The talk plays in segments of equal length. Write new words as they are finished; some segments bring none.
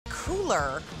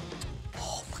cooler.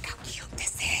 Oh, look how cute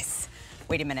this is.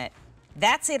 Wait a minute.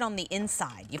 That's it on the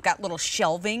inside. You've got little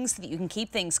shelving so that you can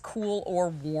keep things cool or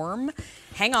warm.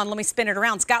 Hang on, let me spin it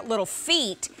around. It's got little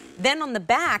feet. Then on the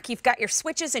back, you've got your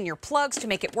switches and your plugs to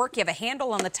make it work. You have a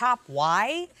handle on the top.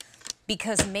 Why?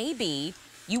 Because maybe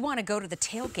you want to go to the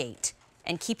tailgate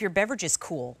and keep your beverages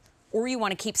cool, or you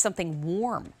want to keep something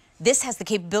warm. This has the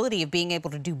capability of being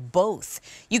able to do both.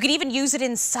 You could even use it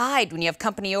inside when you have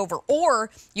company over,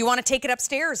 or you want to take it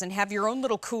upstairs and have your own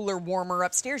little cooler warmer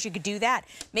upstairs. You could do that.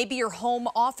 Maybe your home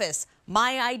office.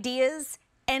 My ideas,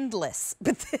 endless.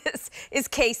 But this is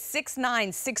case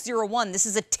 69601. This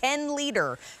is a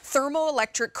 10-liter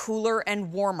Thermoelectric cooler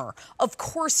and warmer. Of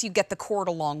course, you get the cord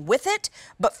along with it,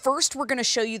 but first we're going to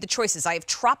show you the choices. I have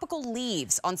tropical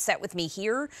leaves on set with me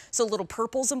here, so little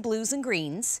purples and blues and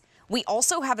greens. We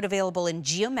also have it available in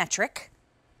geometric.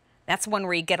 That's one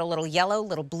where you get a little yellow,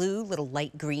 little blue, little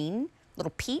light green,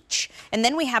 little peach. And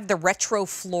then we have the retro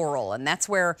floral, and that's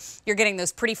where you're getting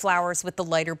those pretty flowers with the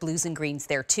lighter blues and greens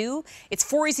there too. It's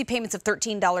 4 easy payments of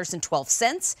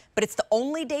 $13.12, but it's the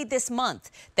only day this month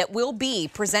that we'll be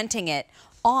presenting it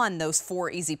on those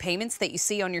 4 easy payments that you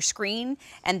see on your screen.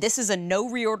 And this is a no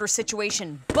reorder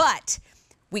situation, but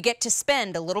we get to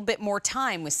spend a little bit more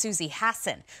time with Susie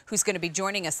Hassan, who's going to be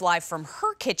joining us live from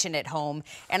her kitchen at home.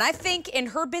 And I think in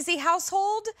her busy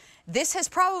household, this has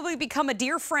probably become a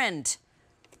dear friend.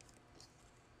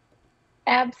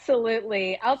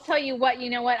 Absolutely. I'll tell you what, you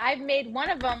know what? I've made one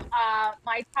of them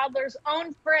my toddler's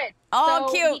own fridge. Oh,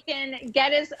 so cute. He can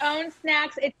get his own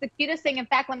snacks. It's the cutest thing. In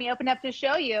fact, let me open up to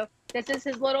show you. This is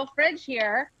his little fridge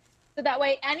here. So that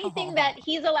way anything that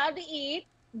he's allowed to eat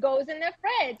goes in the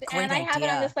fridge. Great and I have it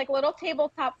idea. on this like little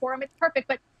tabletop for him. It's perfect.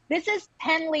 But this is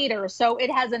 10 liters, so it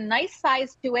has a nice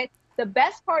size to it. The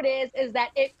best part is that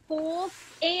it cools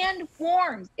and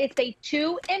warms. It's a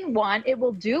 2-in-1. It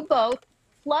will do both.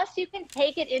 Plus, you can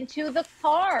take it into the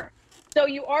car. So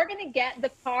you are going to get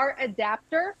the car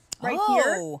adapter right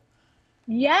here.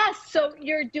 Yes. So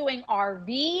you're doing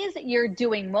RVs, you're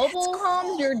doing mobile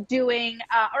homes, you're doing,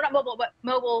 or not mobile, but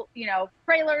mobile, you know,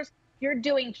 trailers. You're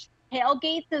doing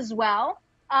tailgates as well.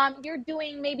 You're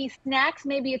doing maybe snacks.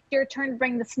 Maybe it's your turn to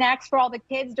bring the snacks for all the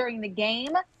kids during the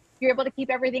game. You're able to keep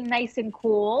everything nice and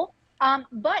cool.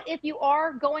 But if you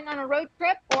are going on a road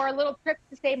trip or a little trip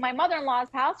to, say, my mother-in-law's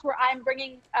house where I'm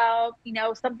bringing, you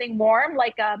know, something warm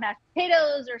like mashed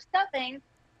potatoes or stuffing,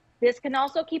 this can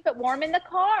also keep it warm in the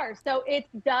car. So it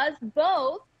does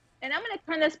both. And I'm going to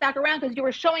turn this back around because you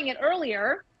were showing it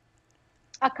earlier.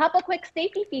 A couple quick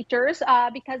safety features,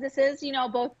 because this is, you know,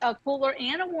 both a cooler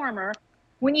and a warmer.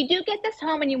 When you do get this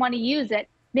home and you want to use it,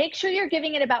 make sure you're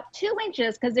giving it about 2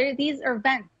 inches because these are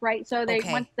vents, right? So they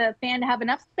want the fan to have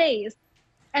enough space.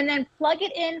 And then plug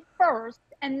it in first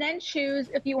and then choose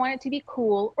if you want it to be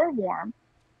cool or warm.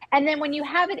 And then when you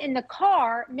have it in the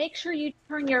car, make sure you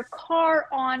turn your car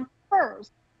on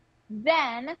first.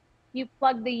 Then you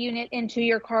plug the unit into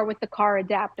your car with the car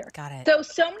adapter. Got it.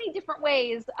 So many different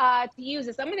ways to use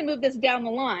this. I'm going to move this down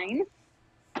the line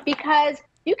because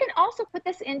you can also put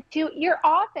this into your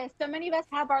office. So many of us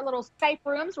have our little Skype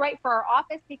rooms, right, for our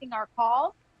office, taking our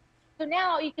calls. So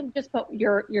now you can just put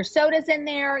your sodas in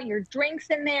there, your drinks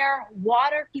in there,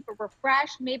 water, keep it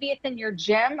refreshed. Maybe it's in your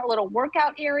gym, a little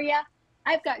workout area.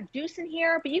 I've got juice in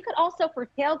here, but you could also, for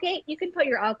tailgate, you can put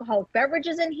your alcoholic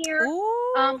beverages in here.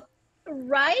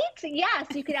 Right? Yes,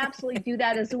 you can absolutely do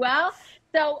that as well.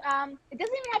 So it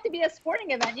doesn't even have to be a sporting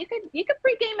event. You could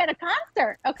pregame at a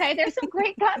concert. Okay, there's some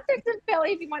great concerts in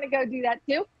Philly if you want to go do that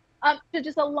too. So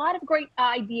just a lot of great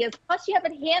ideas. Plus, you have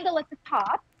a handle at the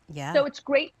top. Yeah. So it's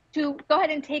great to go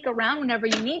ahead and take around whenever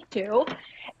you need to.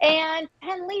 And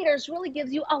 10 liters really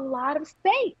gives you a lot of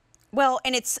space. Well,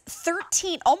 and it's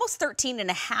almost 13 and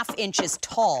a half inches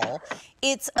tall.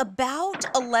 It's about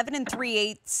 11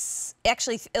 3/8,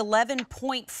 actually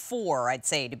 11.4, I'd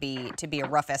say to be a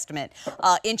rough estimate,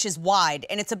 inches wide,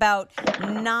 and it's about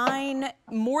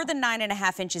more than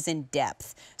 9.5 inches in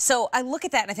depth. So I look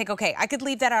at that and I think, okay, I could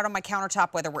leave that out on my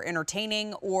countertop, whether we're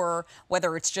entertaining or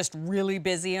whether it's just really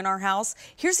busy in our house.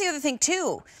 Here's the other thing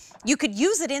too. You could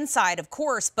use it inside, of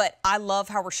course, but I love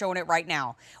how we're showing it right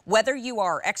now. Whether you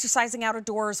are exercising out of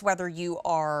doors, whether you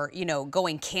are, you know,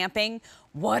 going camping,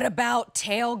 what about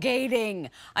tailgating?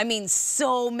 I mean,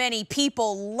 so many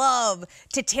people love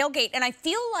to tailgate. And I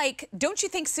feel like, don't you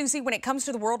think, Susie, when it comes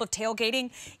to the world of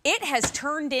tailgating, it has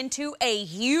turned into a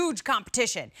huge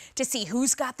competition to see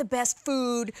who's got the best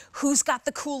food, who's got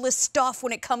the coolest stuff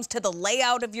when it comes to the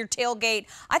layout of your tailgate.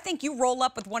 I think you roll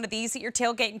up with one of these at your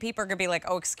tailgate and people are gonna be like,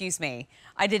 oh, excuse me,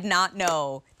 I did not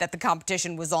know that the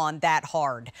competition was on that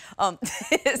hard.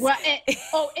 Well,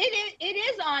 Well, it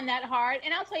is on that hard.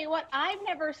 And I'll tell you what, I've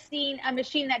never seen a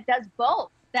machine that does both,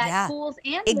 that cools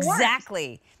and warms.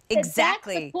 Exactly.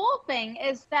 Exactly. That's the cool thing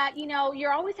is that, you know,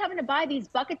 you're always having to buy these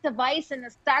buckets of ice and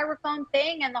the styrofoam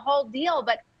thing and the whole deal,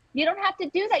 but you don't have to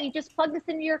do that. You just plug this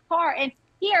into your car. And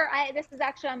here, this is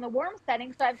actually on the warm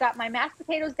setting. So I've got my mashed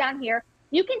potatoes down here.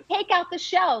 You can take out the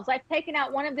shelves. I've taken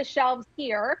out one of the shelves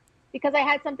here because I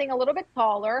had something a little bit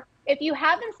taller. If you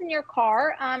have this in your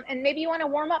car, and maybe you want to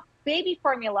warm up baby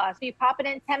formula, so you pop it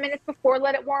in 10 minutes before,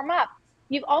 let it warm up.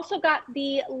 You've also got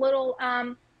the little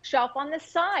shelf on the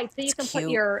side, so you can put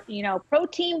your, you know,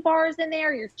 protein bars in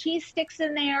there, your cheese sticks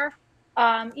in there,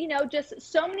 you know, just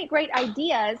so many great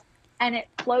ideas. And it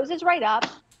closes right up.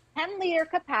 10-liter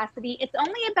capacity. It's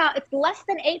only about, it's less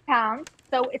than 8 pounds,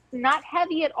 so it's not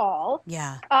heavy at all.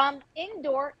 Yeah.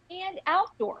 Indoor and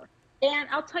outdoor. And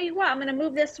I'll tell you what, I'm going to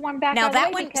move this one back. Now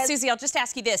that one, Susie, I'll just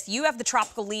ask you this. You have the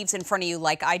tropical leaves in front of you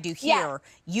like I do here. Yeah.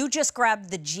 You just grabbed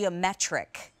the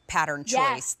geometric pattern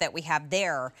choice that we have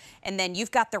there. And then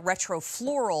you've got the retro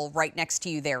floral right next to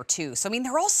you there too. So, I mean,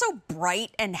 they're all so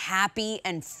bright and happy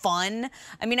and fun.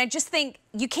 I mean, I just think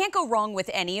you can't go wrong with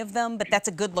any of them, but that's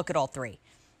a good look at all three.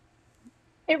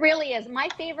 It really is. My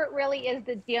favorite really is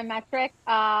the geometric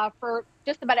for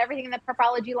just about everything in the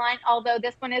Prepology line, although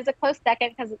this one is a close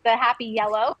second because it's the happy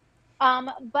yellow.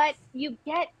 But you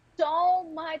get so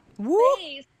much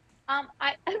space. I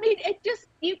mean, it just,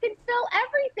 you can fill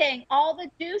everything, all the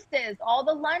juices, all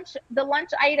the lunch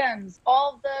items,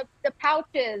 all the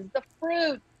pouches, the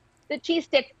fruit, the cheese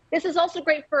sticks. This is also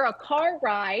great for a car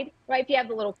ride, right? If you have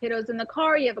the little kiddos in the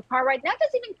car, you have a car ride, not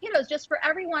just even kiddos, just for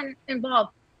everyone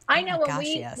involved. I know when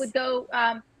we would go,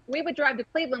 we would drive to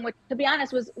Cleveland, which to be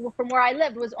honest was, from where I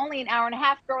lived, was only an hour and a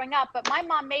half growing up, but my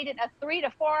mom made it a 3 to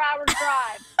 4 hour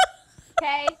drive.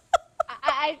 Okay.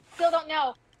 I still don't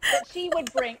know. But she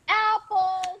would bring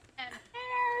apples and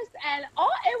pears and all.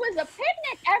 It was a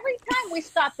picnic every time. We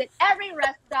stopped at every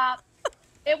rest stop.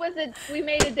 We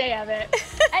made a day of it.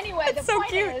 Anyway, the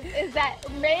point is that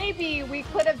maybe we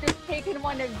could have just taken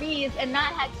one of these and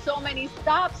not had so many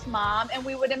stops, Mom, and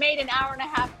we would have made an hour and a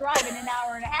half drive in an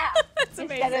hour and a half. That's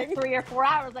instead amazing. of 3 or 4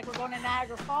 hours like we're going to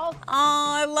Niagara Falls. Oh,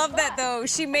 I love that though.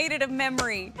 She made it a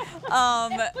memory.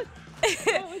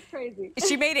 It was crazy.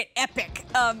 She made it epic.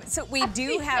 So we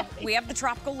have the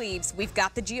tropical leaves. We've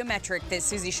got the geometric that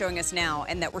Susie's showing us now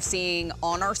and that we're seeing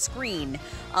on our screen.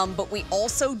 But we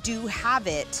also do have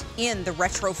it in the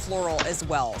retro floral as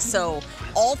well. So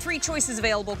all three choices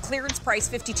available. Clearance price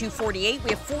 $52.48. We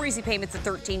have 4 easy payments at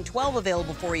 $13.12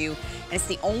 available for you. And it's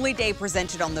the only day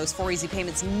presented on those 4 easy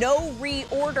payments. No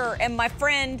reorder. And my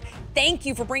friend, thank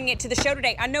you for bringing it to the show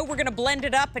today. I know we're going to blend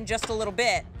it up in just a little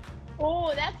bit.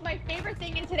 Oh, that's my favorite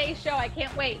thing in today's show. I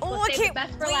can't wait. Oh, We'll save the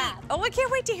best for last. Oh, I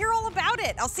can't wait to hear all about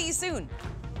it. I'll see you soon.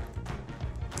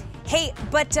 Hey,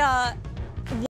 but